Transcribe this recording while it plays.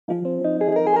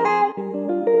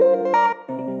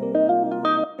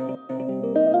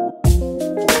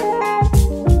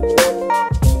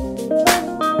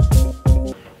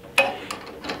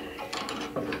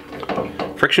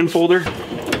friction folder.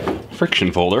 Friction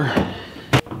folder.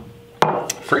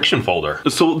 Friction folder.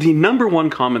 So the #1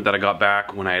 comment that I got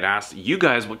back when I had asked you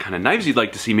guys what kind of knives you'd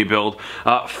like to see me build,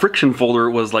 friction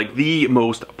folder was like the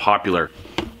most popular.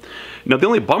 Now the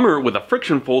only bummer with a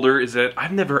friction folder is that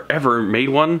I've never ever made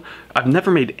one. I've never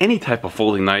made any type of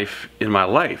folding knife in my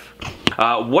life.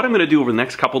 What I'm going to do over the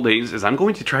next couple days is I'm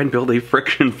going to try and build a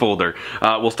friction folder.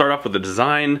 We'll start off with the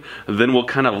design, then we'll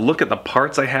kind of look at the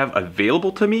parts I have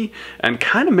available to me and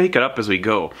kind of make it up as we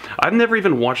go. I've never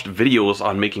even watched videos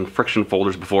on making friction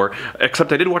folders before,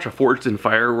 except I did watch a Forged in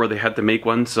Fire where they had to make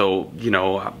one, so you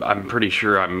know, I'm pretty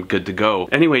sure I'm good to go.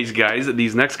 Anyways guys,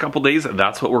 these next couple days,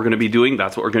 that's what we're going to be doing,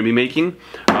 that's what we're going to be making.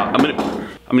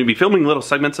 I'm gonna be filming little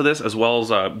segments of this as well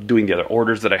as doing the other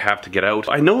orders that I have to get out.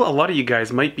 I know a lot of you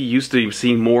guys might be used to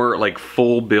seeing more like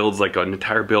full builds, like an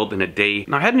entire build in a day.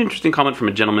 Now I had an interesting comment from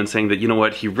a gentleman saying that, you know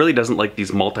what, he really doesn't like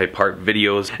these multi-part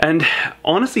videos. And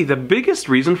honestly, the biggest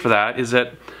reason for that is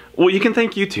that, well, you can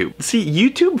thank YouTube. See,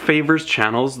 YouTube favors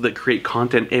channels that create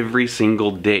content every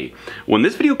single day. When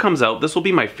this video comes out, this will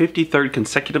be my 53rd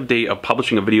consecutive day of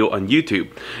publishing a video on YouTube.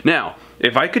 Now,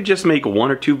 if I could just make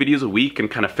 1 or 2 videos a week and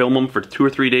kind of film them for 2 or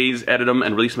 3 days, edit them,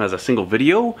 and release them as a single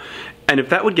video, and if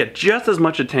that would get just as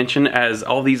much attention as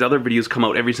all these other videos come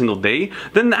out every single day,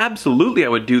 then absolutely I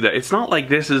would do that. It's not like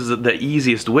this is the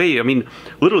easiest way. I mean,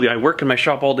 literally, I work in my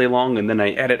shop all day long and then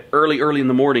I edit early in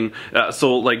the morning.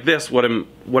 So like this, what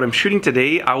I'm shooting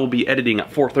today, I will be editing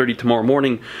at 4:30 tomorrow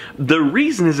morning. The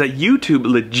reason is that YouTube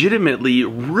legitimately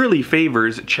really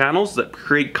favors channels that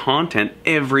create content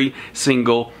every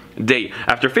single day.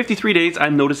 After 53 days,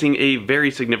 I'm noticing a very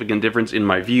significant difference in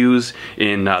my views,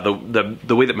 in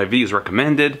the way that my videos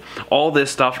recommended, all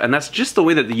this stuff, and that's just the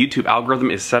way that the YouTube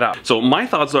algorithm is set up. So my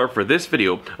thoughts are for this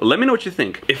video, let me know what you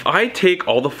think. If I take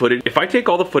all the footage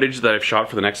that I've shot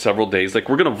for the next several days, like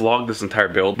we're gonna vlog this entire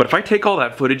build, but if I take all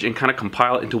that footage and kind of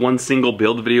compile it into one single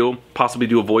build video, possibly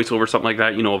do a voiceover, something like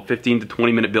that, you know, a 15 to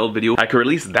 20 minute build video, I could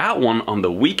release that one on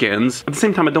the weekends. At the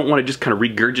same time, I don't want to just kind of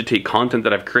regurgitate content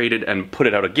that I've created and put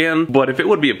it out again. But if it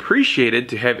would be appreciated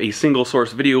to have a single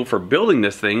source video for building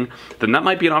this thing, then that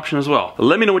might be an option as well.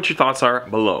 Let me know what your thoughts are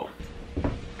below.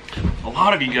 A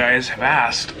lot of you guys have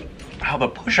asked how the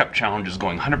push-up challenge is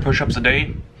going. 100 push-ups a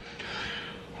day.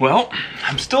 Well,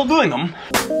 I'm still doing them.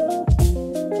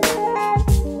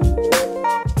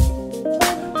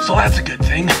 So that's a good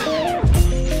thing.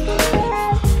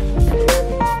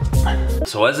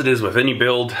 So as it is with any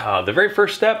build, the very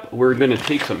first step, we're going to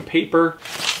take some paper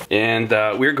and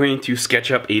we're going to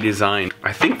sketch up a design.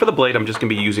 I think for the blade, I'm just going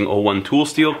to be using 01 tool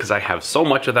steel because I have so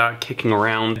much of that kicking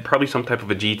around. Probably some type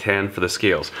of a G10 for the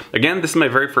scales. Again, this is my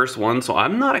very first one, so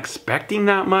I'm not expecting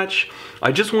that much.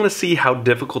 I just want to see how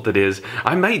difficult it is.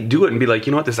 I might do it and be like,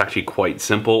 you know what, this is actually quite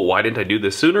simple. Why didn't I do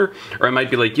this sooner? Or I might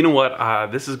be like, you know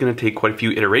what, this is going to take quite a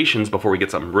few iterations before we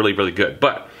get something really, really good.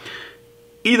 But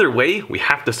either way, we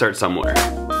have to start somewhere.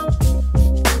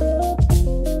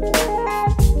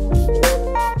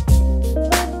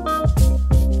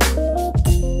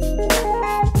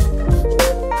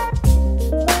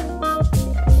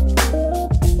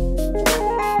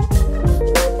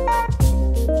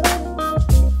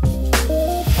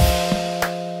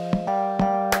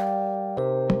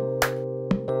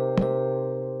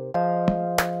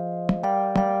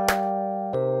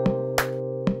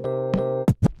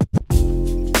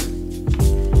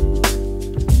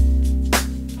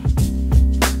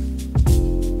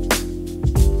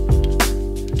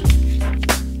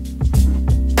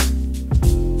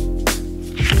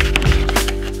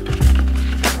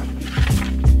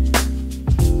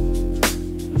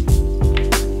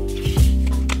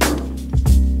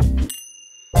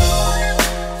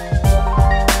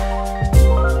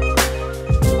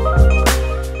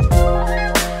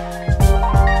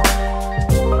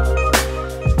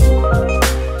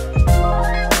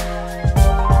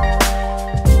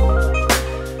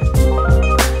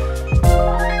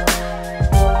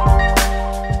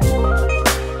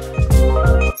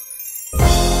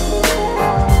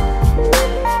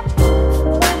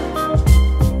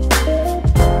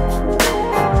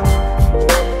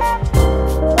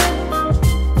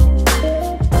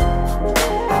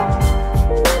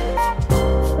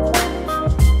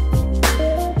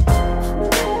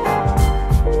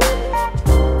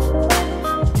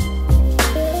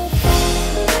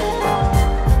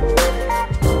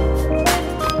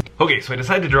 Okay, so I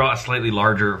decided to draw a slightly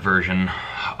larger version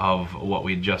of what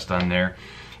we'd just done there.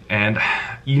 And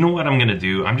you know what I'm gonna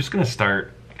do? I'm just gonna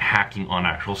start hacking on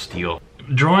actual steel.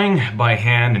 Drawing by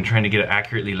hand and trying to get it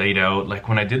accurately laid out, like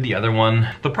when I did the other one,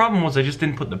 the problem was I just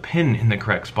didn't put the pin in the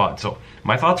correct spot. So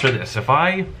my thoughts are this: if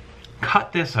I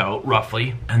cut this out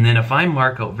roughly, and then if I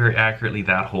mark out very accurately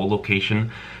that hole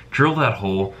location, drill that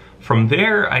hole, from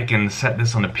there I can set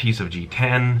this on a piece of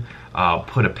G10,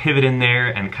 put a pivot in there,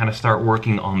 and kind of start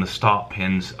working on the stop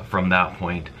pins from that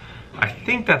point. I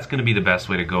think that's going to be the best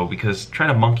way to go, because trying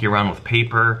to monkey around with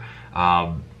paper,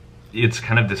 it's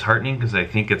kind of disheartening because I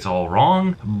think it's all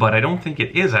wrong, but I don't think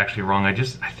it is actually wrong. I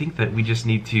think that we just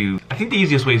need to, I think the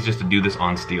easiest way is just to do this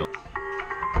on steel.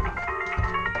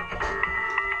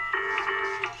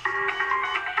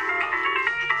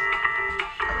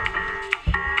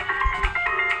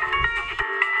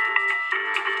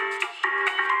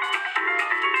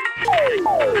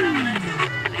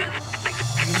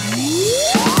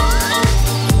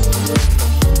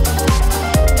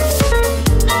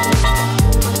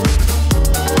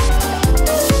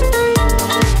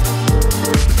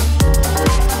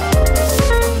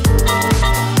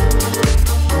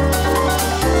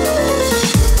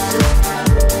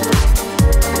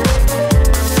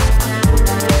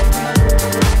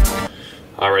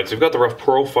 So we've got the rough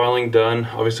profiling done.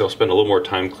 Obviously I'll spend a little more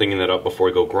time cleaning that up before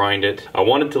I go grind it. I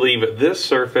wanted to leave this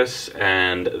surface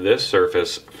and this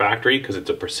surface factory because it's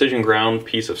a precision ground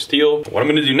piece of steel. What I'm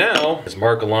gonna do now is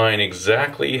mark a line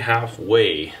exactly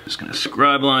halfway. Just gonna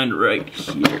scribe line right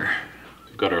here.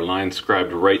 We've got our line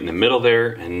scribed right in the middle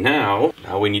there, and now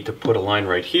we need to put a line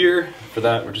right here. For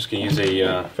that, we're just gonna use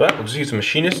we'll just use a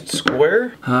machinist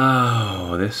square.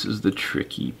 Oh, this is the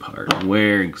tricky part.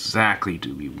 Where exactly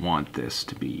do we want this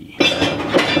to be?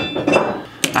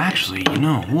 Actually, you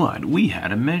know what? We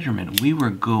had a measurement. We were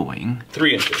going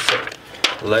 3 inches. So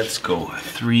let's go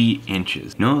 3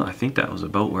 inches. No, I think that was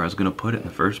about where I was gonna put it in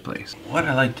the first place. What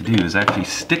I like to do is actually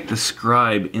stick the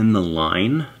scribe in the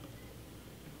line.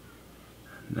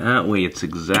 That way it's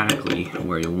exactly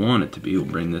where you want it to be. We'll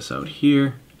bring this out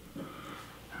here.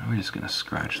 We're just gonna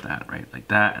scratch that right like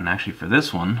that. And actually for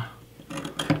this one,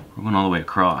 we're going all the way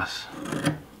across.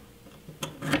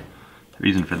 The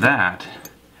reason for that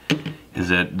is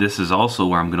that this is also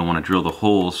where I'm gonna wanna drill the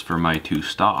holes for my 2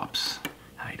 stops.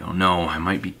 I don't know, I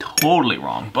might be totally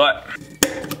wrong, but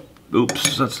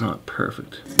oops, that's not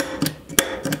perfect.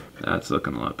 That's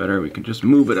looking a lot better. We can just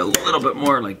move it a little bit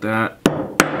more like that.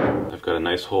 I've got a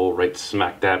nice hole right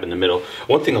smack dab in the middle.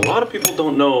 One thing a lot of people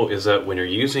don't know is that when you're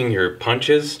using your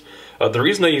punches, the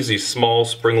reason I use these small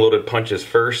spring-loaded punches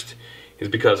first is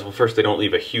because, well, first they don't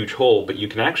leave a huge hole, but you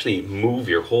can actually move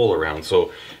your hole around.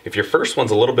 So if your first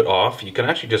one's a little bit off, you can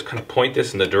actually just kind of point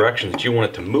this in the direction that you want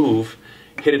it to move,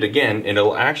 hit it again, and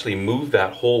it'll actually move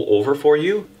that hole over for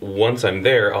you. Once I'm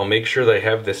there, I'll make sure that I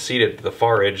have this seated to the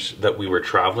far edge that we were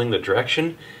traveling, the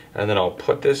direction, and then I'll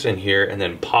put this in here and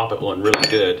then pop it one really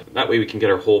good. That way we can get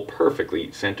our hole perfectly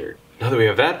centered. Now that we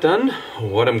have that done,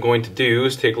 what I'm going to do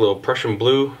is take a little Prussian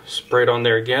blue, spray it on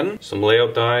there again, some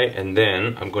layout dye, and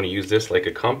then I'm going to use this like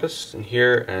a compass in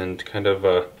here and kind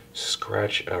of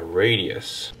scratch a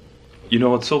radius. You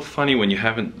know, it's so funny when you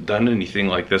haven't done anything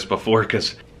like this before,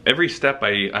 because every step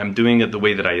I'm doing it the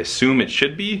way that I assume it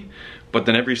should be, but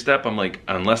then every step I'm like,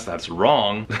 unless that's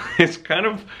wrong, it's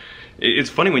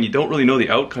funny when you don't really know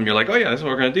the outcome. You're like, oh yeah, that's what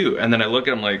we're gonna do. And then I look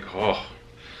at them like, oh,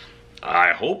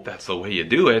 I hope that's the way you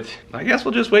do it. I guess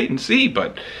we'll just wait and see,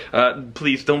 but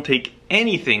please don't take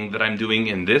anything that I'm doing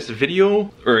in this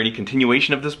video or any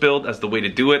continuation of this build as the way to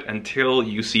do it until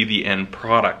you see the end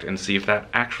product and see if that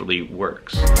actually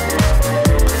works.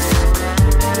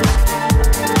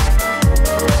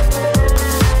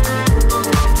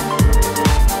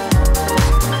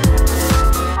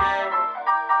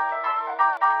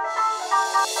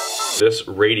 This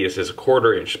radius is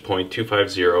 1/4 inch,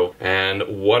 0.250, and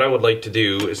what I would like to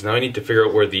do is now I need to figure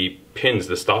out where the pins,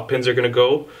 the stop pins, are going to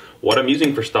go. What I'm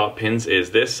using for stop pins is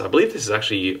this. I believe this is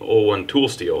actually 01 tool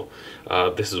steel.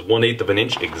 This is 1/8 of an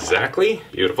inch exactly.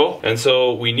 Beautiful. And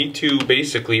so we need to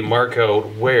basically mark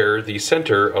out where the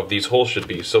center of these holes should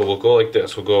be. So we'll go like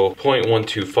this. We'll go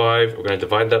 0.125. We're going to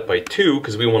divide that by 2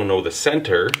 because we want to know the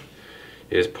center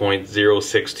is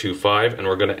 0.0625, and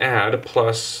we're going to add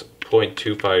plus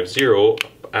 0.250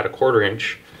 at 1/4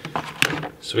 inch,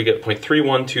 so we get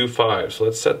 0.3125. So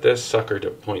let's set this sucker to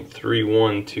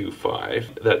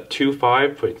 0.3125. That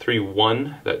 25,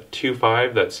 0.31, that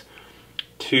 25, that's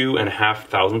 2.5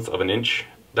 thousandths of an inch.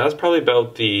 That's probably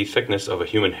about the thickness of a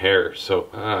human hair. So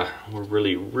we're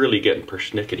really getting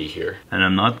persnickety here. And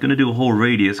I'm not gonna do a whole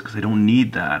radius because I don't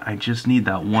need that. I just need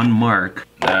that one mark.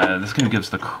 This is gonna give us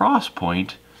the cross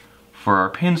point for our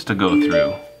pins to go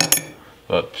through.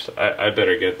 Oops, I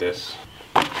better get this.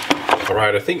 All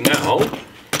right, I think now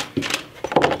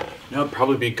would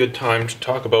probably be a good time to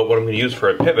talk about what I'm going to use for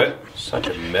a pivot. Such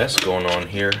a mess going on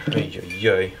here.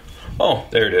 Oh,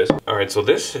 there it is. All right, so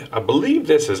this, I believe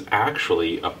this is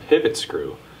actually a pivot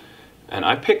screw. And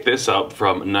I picked this up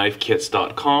from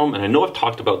knifekits.com, and I know I've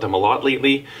talked about them a lot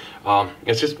lately.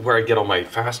 It's just where I get all my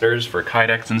fasteners for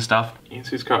kydex and stuff. You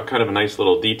see it's got kind of a nice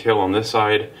little detail on this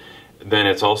side. Then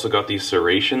it's also got these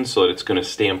serrations so that it's gonna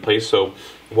stay in place. So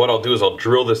what I'll do is I'll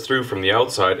drill this through from the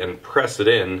outside and press it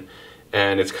in.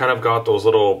 And it's kind of got those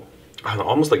little, I don't know,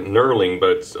 almost like knurling,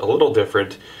 but it's a little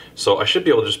different. So I should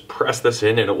be able to just press this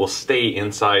in and it will stay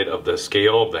inside of the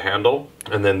scale of the handle.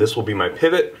 And then this will be my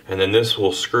pivot, and then this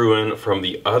will screw in from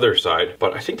the other side.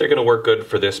 But I think they're gonna work good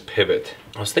for this pivot.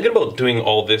 I was thinking about doing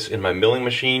all this in my milling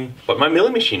machine, but my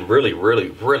milling machine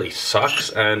really sucks,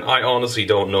 and I honestly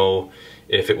don't know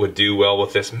if it would do well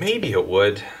with this. Maybe it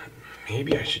would.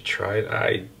 Maybe I should try it.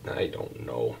 I don't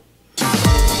know.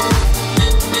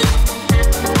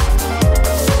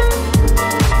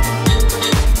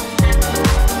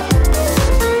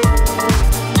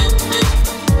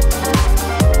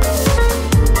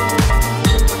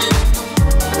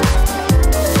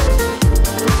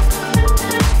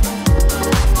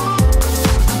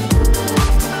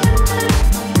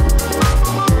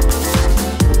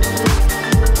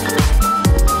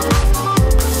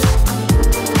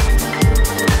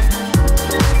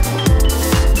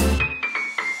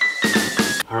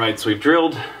 Alright, so we've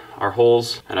drilled our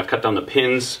holes and I've cut down the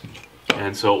pins.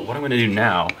 And so what I'm gonna do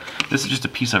now, this is just a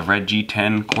piece of red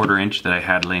G10 1/4 inch that I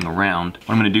had laying around.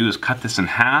 What I'm gonna do is cut this in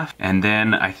half, and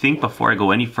then I think before I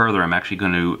go any further, I'm actually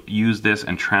gonna use this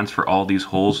and transfer all these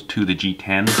holes to the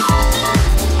G10.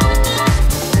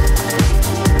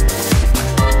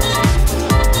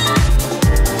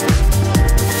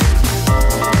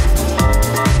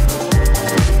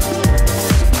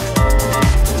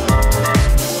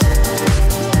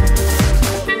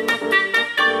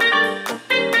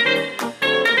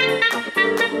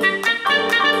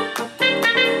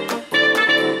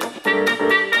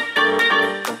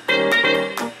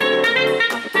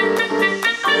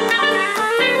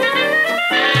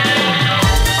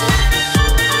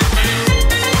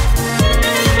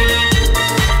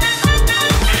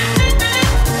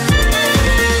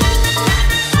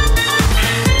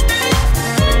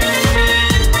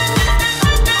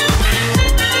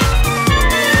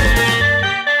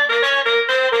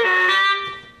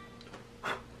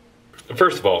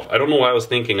 First of all, I don't know why I was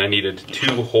thinking I needed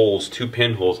 2 holes, 2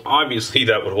 pinholes. Obviously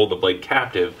that would hold the blade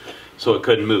captive so it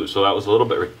couldn't move. So that was a little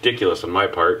bit ridiculous on my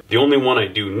part. The only one I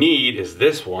do need is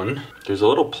this one. There's a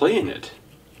little play in it.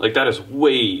 Like, that is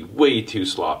way too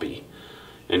sloppy.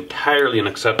 Entirely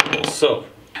unacceptable. So,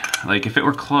 like, if it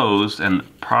were closed and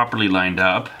properly lined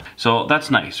up, so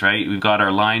that's nice, right? We've got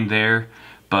our line there,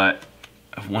 but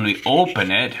when we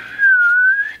open it,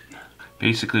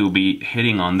 basically we'll be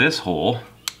hitting on this hole,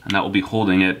 and that will be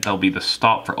holding it. That'll be the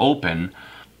stop for open.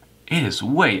 It is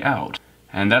way out,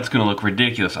 and that's gonna look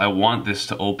ridiculous. I want this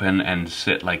to open and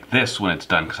sit like this when it's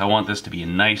done, because I want this to be a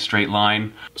nice straight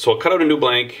line. So I'll cut out a new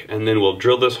blank, and then we'll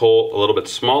drill this hole a little bit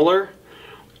smaller,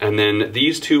 and then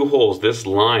these 2 holes, this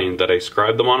line that I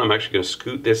scribed them on, I'm actually gonna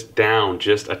scoot this down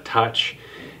just a touch,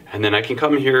 and then I can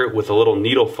come here with a little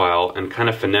needle file and kind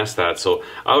of finesse that. So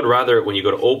I would rather when you go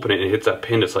to open it and it hits that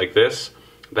pin, it's like this.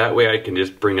 That way I can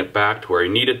just bring it back to where I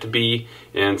need it to be,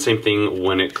 and same thing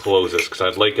when it closes, because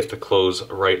I'd like it to close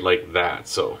right like that.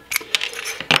 So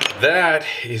that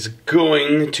is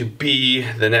going to be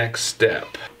the next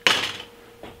step.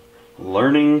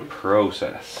 Learning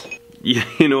process.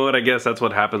 You know what, I guess that's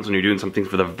what happens when you're doing something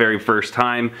for the very first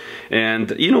time.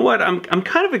 And you know what, I'm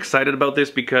kind of excited about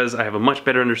this because I have a much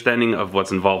better understanding of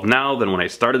what's involved now than when I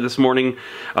started this morning.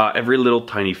 Every little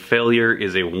tiny failure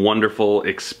is a wonderful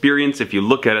experience if you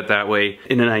look at it that way.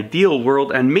 In an ideal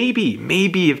world, and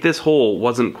maybe if this hole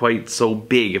wasn't quite so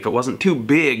big, if it wasn't too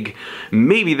big,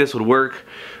 maybe this would work.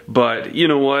 But you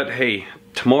know what, hey,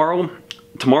 tomorrow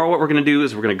what we're gonna do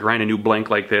is we're gonna grind a new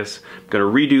blank like this. I'm gonna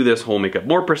redo this hole, make it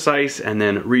more precise, and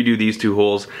then redo these 2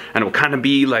 holes, and it'll kind of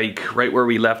be like right where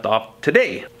we left off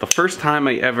today. The first time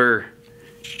I ever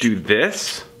do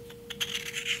this,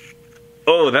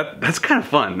 oh, that's kind of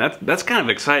fun. That's kind of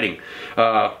exciting.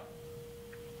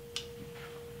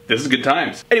 This is good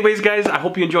times. Anyways, guys, I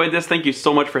hope you enjoyed this. Thank you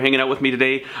so much for hanging out with me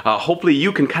today. Hopefully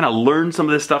you can kind of learn some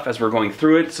of this stuff as we're going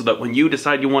through it, so that when you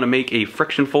decide you want to make a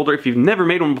friction folder, if you've never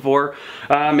made one before,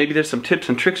 maybe there's some tips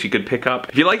and tricks you could pick up.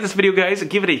 If you like this video, guys,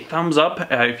 give it a thumbs up.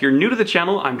 If you're new to the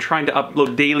channel, I'm trying to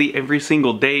upload daily, every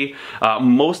single day.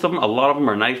 Most of them, a lot of them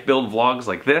are knife build vlogs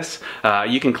like this.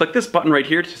 You can click this button right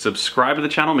here to subscribe to the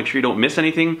channel, make sure you don't miss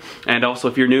anything. And also,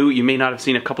 if you're new, you may not have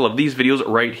seen a couple of these videos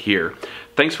right here.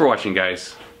 Thanks for watching,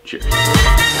 guys. Cheers.